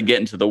then once I get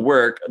into the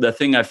work, the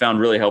thing I found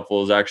really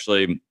helpful is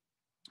actually,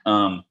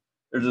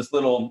 there's this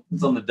little,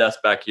 it's on the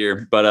desk back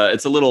here, but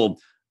it's a little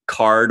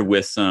card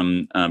with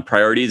some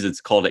priorities. It's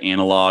called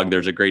Analog.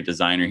 There's a great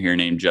designer here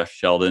named Jeff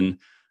Sheldon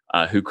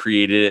who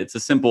created it. It's a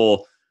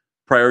simple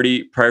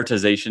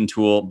prioritization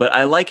tool, but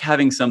I like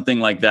having something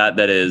like that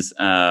is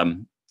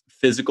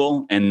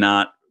physical and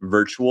not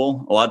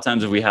virtual. A lot of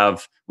times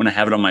when I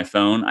have it on my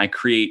phone, I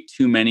create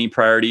too many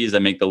priorities. I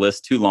make the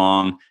list too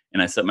long,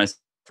 and I set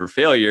myself for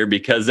failure,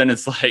 because then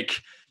it's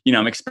like,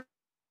 I'm expecting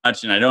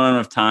much and I don't have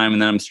enough time,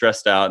 and then I'm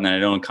stressed out, and then I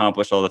don't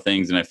accomplish all the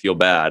things, and I feel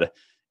bad.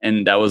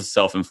 And that was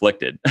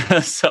self-inflicted.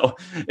 So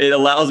it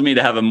allows me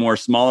to have a more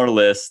smaller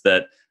list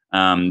that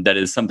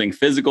is something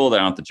physical that I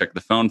don't have to check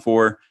the phone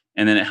for.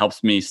 And then it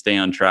helps me stay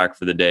on track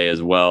for the day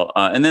as well.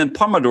 And then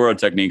Pomodoro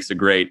technique is a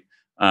great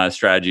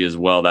strategy as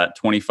well. That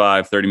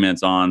 25, 30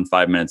 minutes on,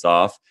 5 minutes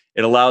off.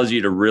 It allows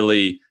you to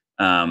really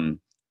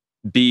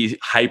be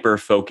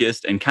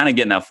hyper-focused and kind of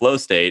get in that flow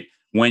state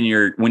when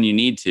you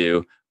need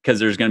to, because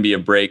there's going to be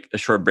a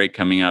short break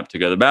coming up to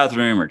go to the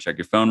bathroom or check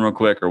your phone real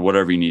quick or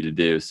whatever you need to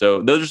do.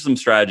 So those are some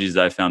strategies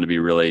that I found to be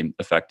really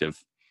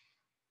effective.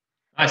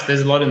 Nice.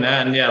 There's a lot in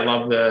that. And yeah, I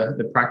love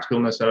the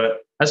practicalness of it.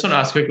 I just want to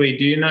ask quickly,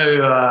 do you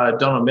know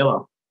Donald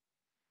Miller?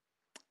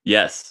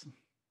 Yes.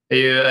 Are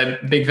you a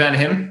big fan of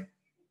him?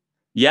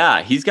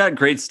 Yeah, he's got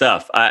great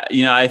stuff.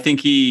 I think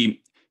he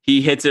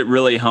hits it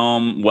really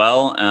home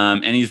well,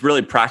 and he's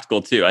really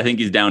practical too. I think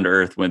he's down to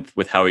earth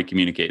with how he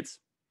communicates.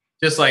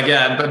 Just like,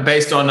 yeah, but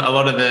based on a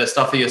lot of the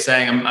stuff that you're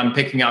saying, I'm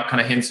picking up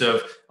kind of hints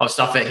of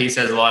stuff that he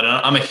says a lot. And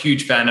I'm a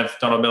huge fan of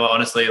Donald Miller,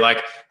 honestly.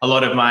 Like a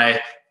lot of my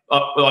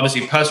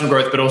obviously personal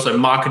growth, but also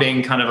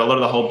marketing, kind of a lot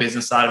of the whole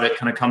business side of it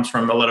kind of comes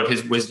from a lot of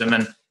his wisdom.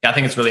 And I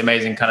think it's really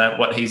amazing kind of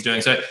what he's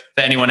doing. So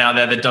for anyone out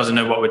there that doesn't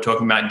know what we're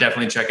talking about,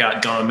 definitely check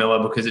out Donald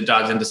Miller, because it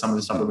dives into some of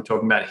the stuff that we're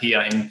talking about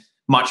here in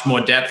much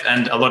more depth.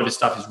 And a lot of his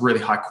stuff is really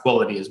high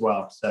quality as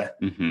well. So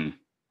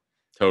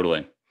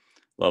Totally.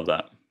 Love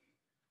that.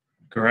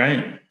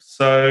 Great.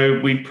 So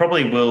we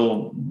probably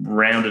will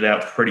round it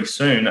out pretty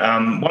soon.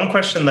 One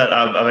question that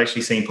I've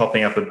actually seen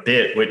popping up a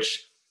bit,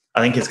 which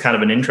I think is kind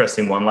of an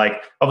interesting one.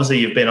 Like, obviously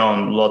you've been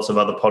on lots of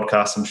other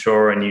podcasts, I'm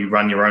sure, and you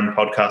run your own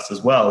podcast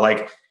as well.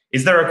 Like,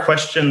 is there a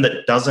question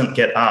that doesn't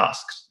get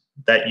asked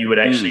that you would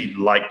actually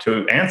like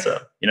to answer?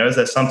 You know, is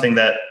there something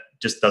that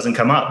just doesn't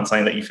come up and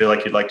something that you feel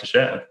like you'd like to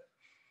share?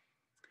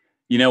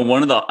 You know,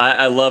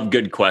 I love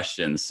good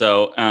questions.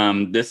 So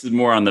this is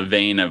more on the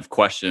vein of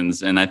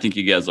questions, and I think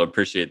you guys will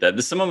appreciate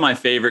that. Some of my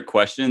favorite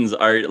questions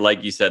are,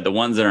 like you said, the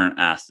ones that aren't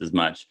asked as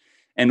much.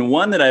 And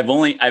one that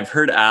I've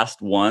heard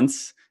asked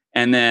once,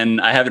 and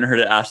then I haven't heard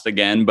it asked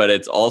again, but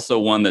it's also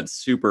one that's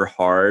super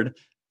hard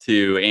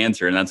to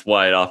answer, and that's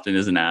why it often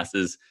isn't asked,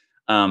 is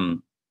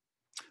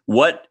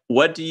what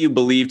do you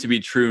believe to be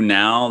true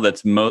now?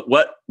 That's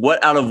what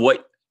out of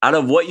what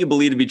you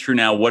believe to be true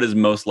now, what is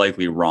most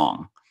likely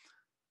wrong?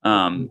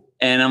 And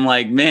I'm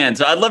like, man,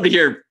 so I'd love to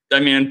hear,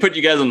 and put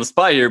you guys on the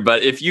spot here,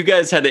 but if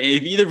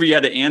either of you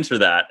had to answer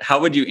that,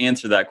 how would you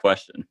answer that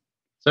question?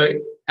 So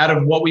out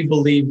of what we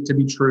believe to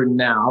be true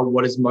now,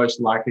 what is most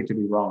likely to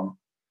be wrong?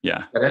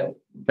 Yeah.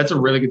 That's a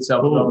really good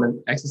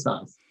self-development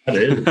exercise. That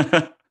is.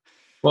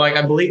 Well, like,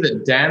 I believe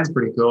that Dan's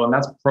pretty cool, and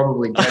that's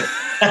probably good.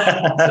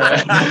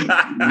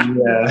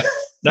 Yeah.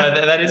 No,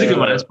 that is a good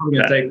one. It's probably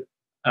going to take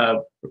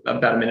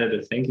about a minute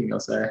of thinking, I'll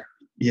say.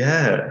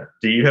 Yeah.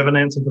 Do you have an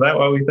answer for that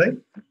while we think?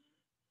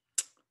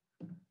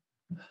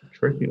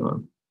 Tricky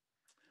one.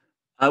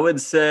 I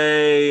would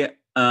say,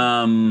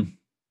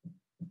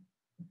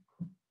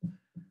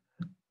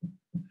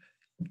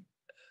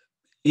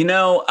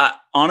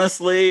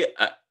 honestly,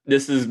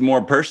 this is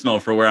more personal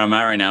for where I'm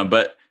at right now,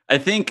 but I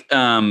think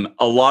a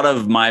lot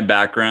of my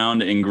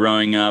background in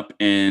growing up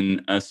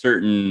in a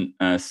certain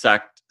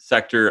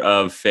sector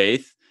of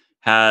faith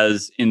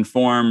has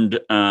informed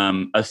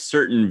a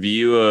certain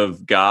view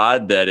of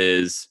God that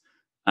is,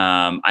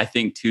 I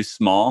think, too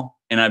small.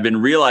 And I've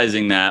been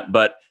realizing that,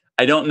 but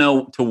I don't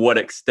know to what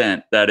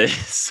extent that is.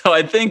 So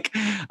I think,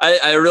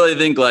 I really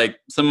think like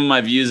some of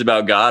my views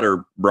about God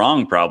are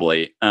wrong,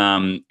 probably.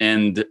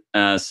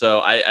 So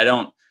I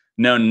don't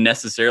know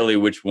necessarily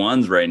which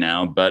ones right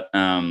now, but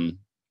and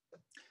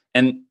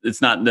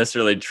it's not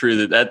necessarily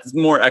true that's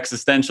more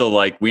existential.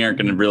 Like, we aren't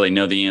going to really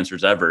know the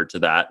answers ever to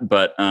that.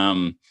 But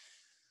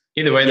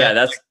either way,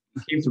 that's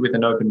keeps it with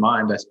an open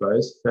mind, I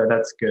suppose. So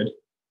that's good.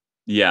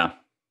 Yeah.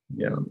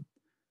 Yeah.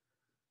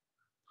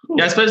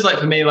 Yeah, I suppose, like,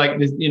 for me, like,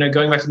 this,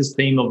 going back to this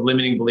theme of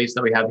limiting beliefs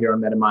that we have here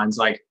on MetaMinds,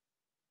 like,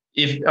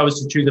 if I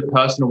was to choose a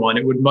personal one,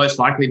 it would most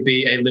likely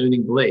be a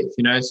limiting belief,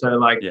 So,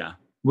 like,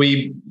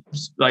 we,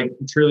 like,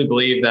 truly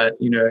believe that,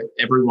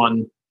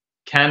 everyone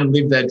can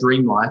live their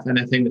dream life, and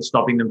the thing that's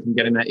stopping them from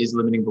getting that is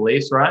limiting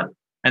beliefs, right?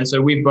 And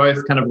so we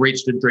both kind of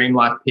reached a dream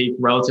life peak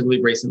relatively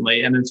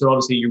recently. And then so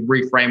obviously you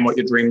reframe what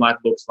your dream life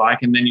looks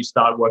like, and then you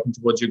start working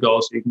towards your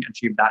goals so you can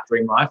achieve that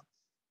dream life.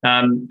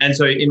 And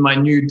so in my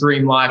new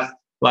dream life,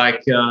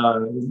 like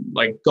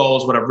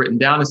goals, what I've written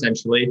down,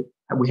 essentially,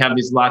 we have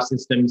these life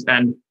systems,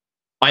 and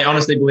I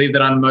honestly believe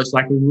that I'm most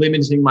likely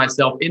limiting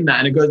myself in that.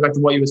 And it goes back to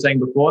what you were saying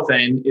before,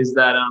 Thane, is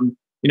that,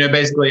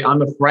 basically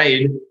I'm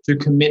afraid to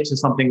commit to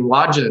something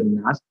larger than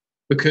that,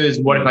 because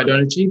what if I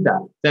don't achieve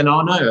that? Then,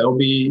 oh no, it'll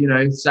be,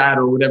 sad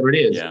or whatever it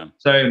is. Yeah.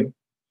 So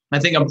I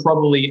think I'm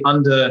probably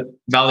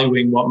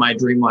undervaluing what my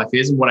dream life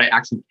is and what I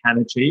actually can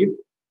achieve.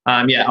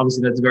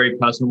 Obviously that's a very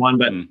personal one,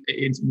 but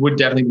it would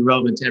definitely be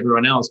relevant to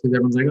everyone else, because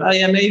everyone's like, oh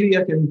yeah, maybe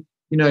I can,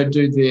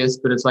 do this,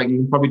 but it's like, you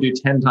can probably do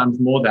 10 times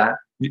more than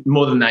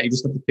that. You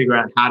just have to figure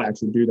out how to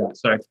actually do that.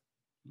 So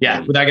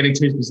without getting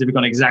too specific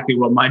on exactly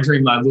what my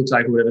dream life looks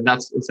like or whatever,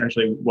 that's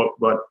essentially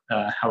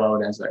how I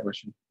would answer that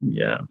question.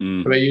 Yeah.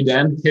 What about you,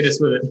 Dan? Hit us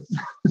with it.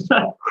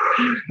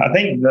 I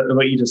think that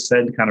what you just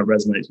said kind of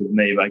resonates with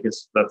me, but I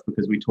guess that's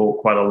because we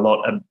talk quite a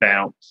lot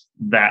about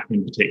that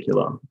in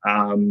particular.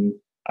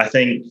 I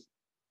think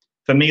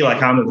for me,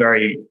 like, I'm a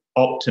very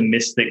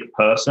optimistic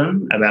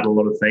person about a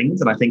lot of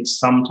things. And I think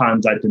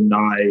sometimes I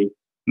deny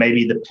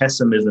maybe the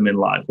pessimism in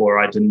life, or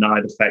I deny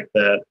the fact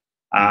that,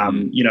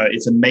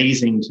 it's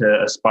amazing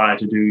to aspire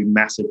to do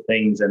massive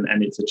things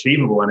and it's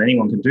achievable and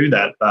anyone can do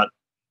that. But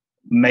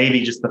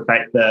maybe just the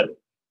fact that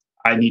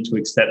I need to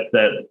accept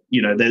that,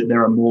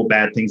 there are more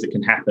bad things that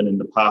can happen, and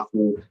the path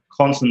will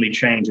constantly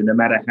change. And no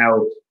matter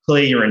how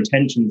clear your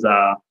intentions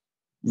are,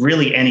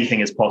 really anything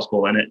is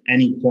possible. And at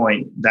any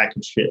point that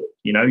could shift,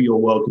 your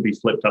world could be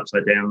flipped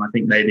upside down. I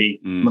think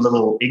maybe I'm a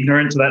little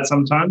ignorant to that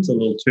sometimes, a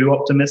little too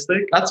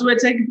optimistic. That's what I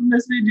take it from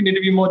this. Do you need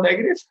to be more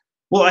negative?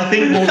 Well, I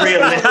think more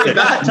realistic,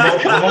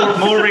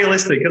 more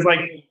realistic. Because,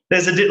 like,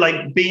 There's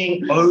like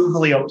being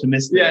overly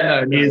optimistic.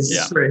 Yeah, no, is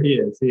he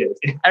is.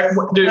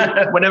 Dude,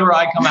 whenever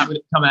I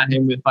come at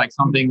him with like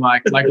something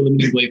like a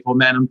limiting belief, or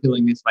man, I'm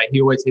feeling this way,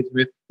 he always hits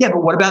me with, yeah,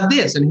 but what about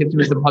this? And hits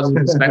me with a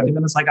positive perspective.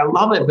 And it's like, I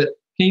love it, but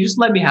can you just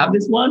let me have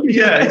this one?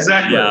 Yeah,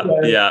 exactly.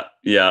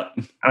 Yeah.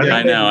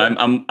 I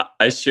know.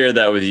 I share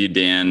that with you,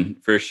 Dan,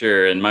 for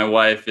sure. And my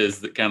wife is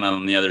kind of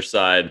on the other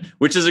side,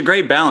 which is a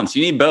great balance.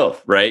 You need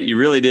both, right? You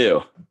really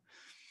do.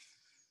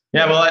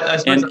 Yeah, well, I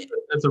suppose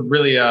that's a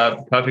really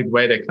perfect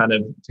way to kind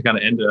of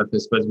end it. I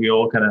suppose we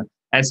all kind of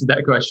answered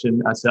that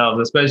question ourselves.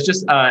 I suppose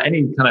just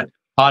any kind of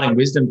parting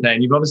wisdom,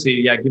 Thane. You've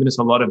obviously given us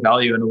a lot of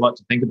value and a lot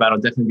to think about. I'll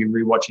definitely be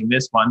rewatching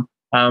this one.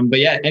 But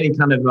yeah, any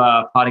kind of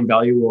parting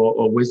value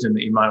or wisdom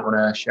that you might want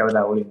to share with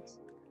our audience.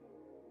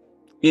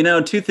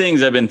 Two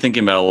things I've been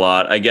thinking about a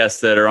lot, I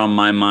guess, that are on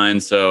my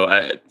mind. So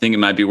I think it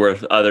might be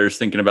worth others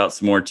thinking about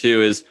some more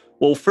too is,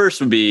 well, first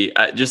would be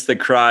just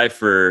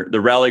the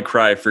rally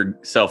cry for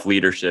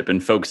self-leadership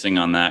and focusing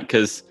on that.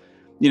 Because,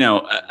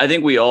 I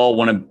think we all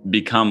want to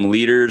become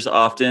leaders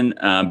often,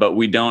 but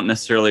we don't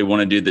necessarily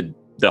want to do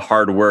the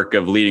hard work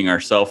of leading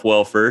ourselves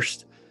well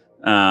first.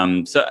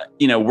 So,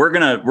 we're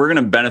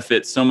gonna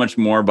benefit so much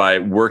more by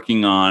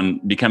working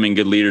on becoming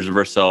good leaders of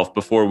ourselves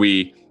before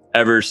we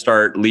ever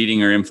start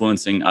leading or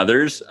influencing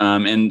others.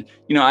 And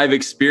I've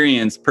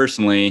experienced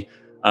personally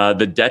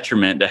the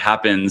detriment that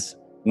happens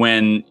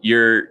when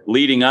you're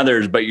leading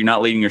others, but you're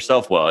not leading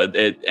yourself well.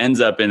 It ends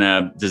up in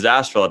a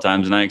disaster a lot of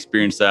times. And I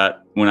experienced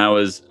that when I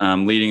was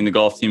leading the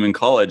golf team in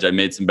college. I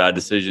made some bad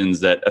decisions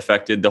that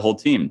affected the whole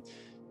team.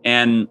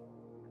 And,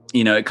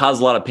 it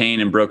caused a lot of pain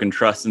and broken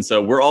trust. And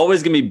so we're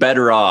always going to be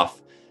better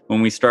off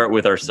when we start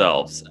with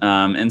ourselves.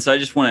 And so I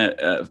just want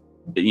to,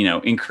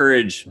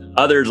 encourage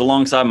others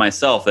alongside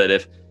myself that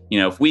if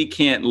we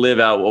can't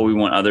live out what we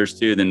want others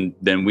to,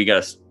 then we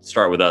got to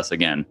start with us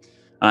again.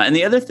 And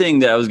the other thing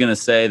that I was going to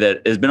say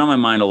that has been on my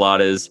mind a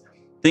lot is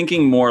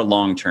thinking more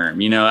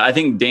long-term. I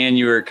think, Dan,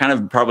 you were kind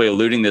of probably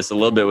alluding this a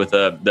little bit with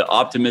the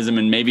optimism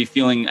and maybe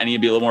feeling I need to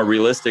be a little more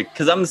realistic,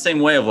 because I'm the same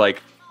way of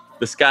like,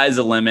 the sky's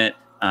the limit.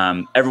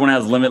 Everyone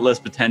has limitless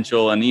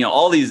potential. And,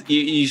 all these,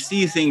 you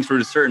see things through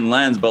a certain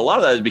lens, but a lot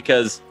of that is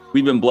because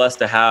we've been blessed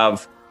to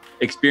have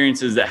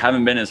experiences that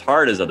haven't been as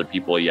hard as other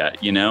people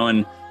yet,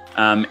 and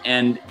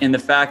the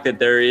fact that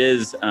there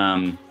is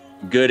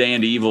good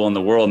and evil in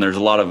the world, and there's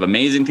a lot of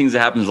amazing things that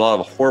happen, there's a lot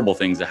of horrible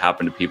things that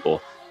happen to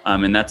people,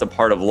 and that's a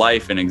part of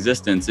life and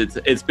existence.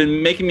 It's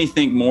been making me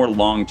think more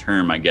long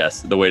term, I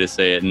guess, the way to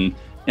say it, and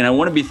I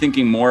want to be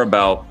thinking more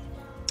about.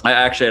 I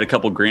actually had a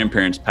couple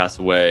grandparents pass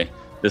away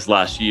this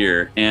last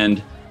year,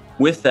 and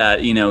with that,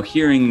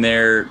 hearing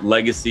their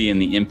legacy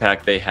and the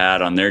impact they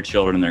had on their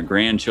children, their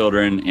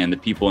grandchildren, and the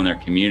people in their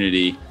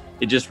community,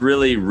 it just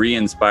really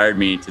re-inspired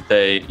me to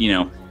say,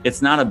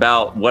 it's not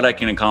about what I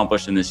can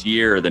accomplish in this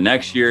year or the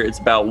next year. It's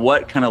about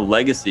what kind of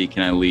legacy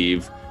can I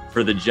leave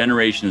for the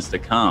generations to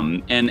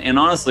come. And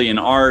honestly, in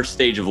our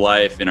stage of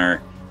life, in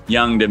our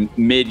young to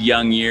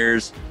mid-young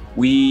years,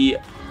 we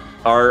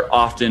are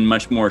often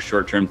much more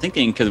short-term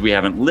thinking because we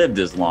haven't lived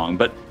as long.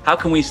 But how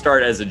can we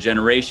start as a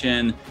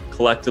generation,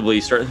 collectively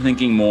start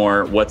thinking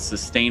more what's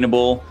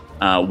sustainable,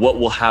 what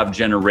will have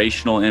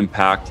generational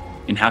impact,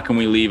 and how can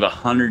we leave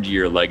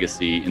 100-year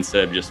legacy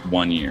instead of just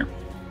 1 year?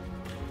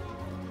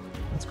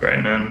 That's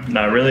great, man.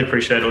 No, I really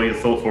appreciate all your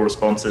thoughtful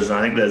responses. And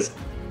I think there's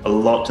a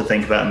lot to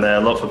think about in there,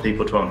 a lot for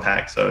people to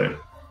unpack. So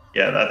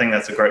yeah, I think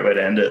that's a great way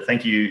to end it.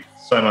 Thank you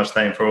so much,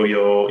 Thane, for all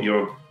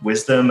your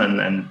wisdom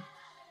and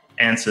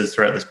answers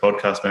throughout this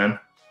podcast, man.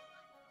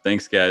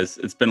 Thanks, guys.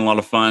 It's been a lot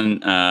of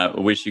fun. I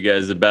wish you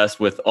guys the best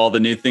with all the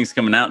new things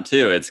coming out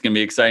too. It's going to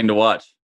be exciting to watch.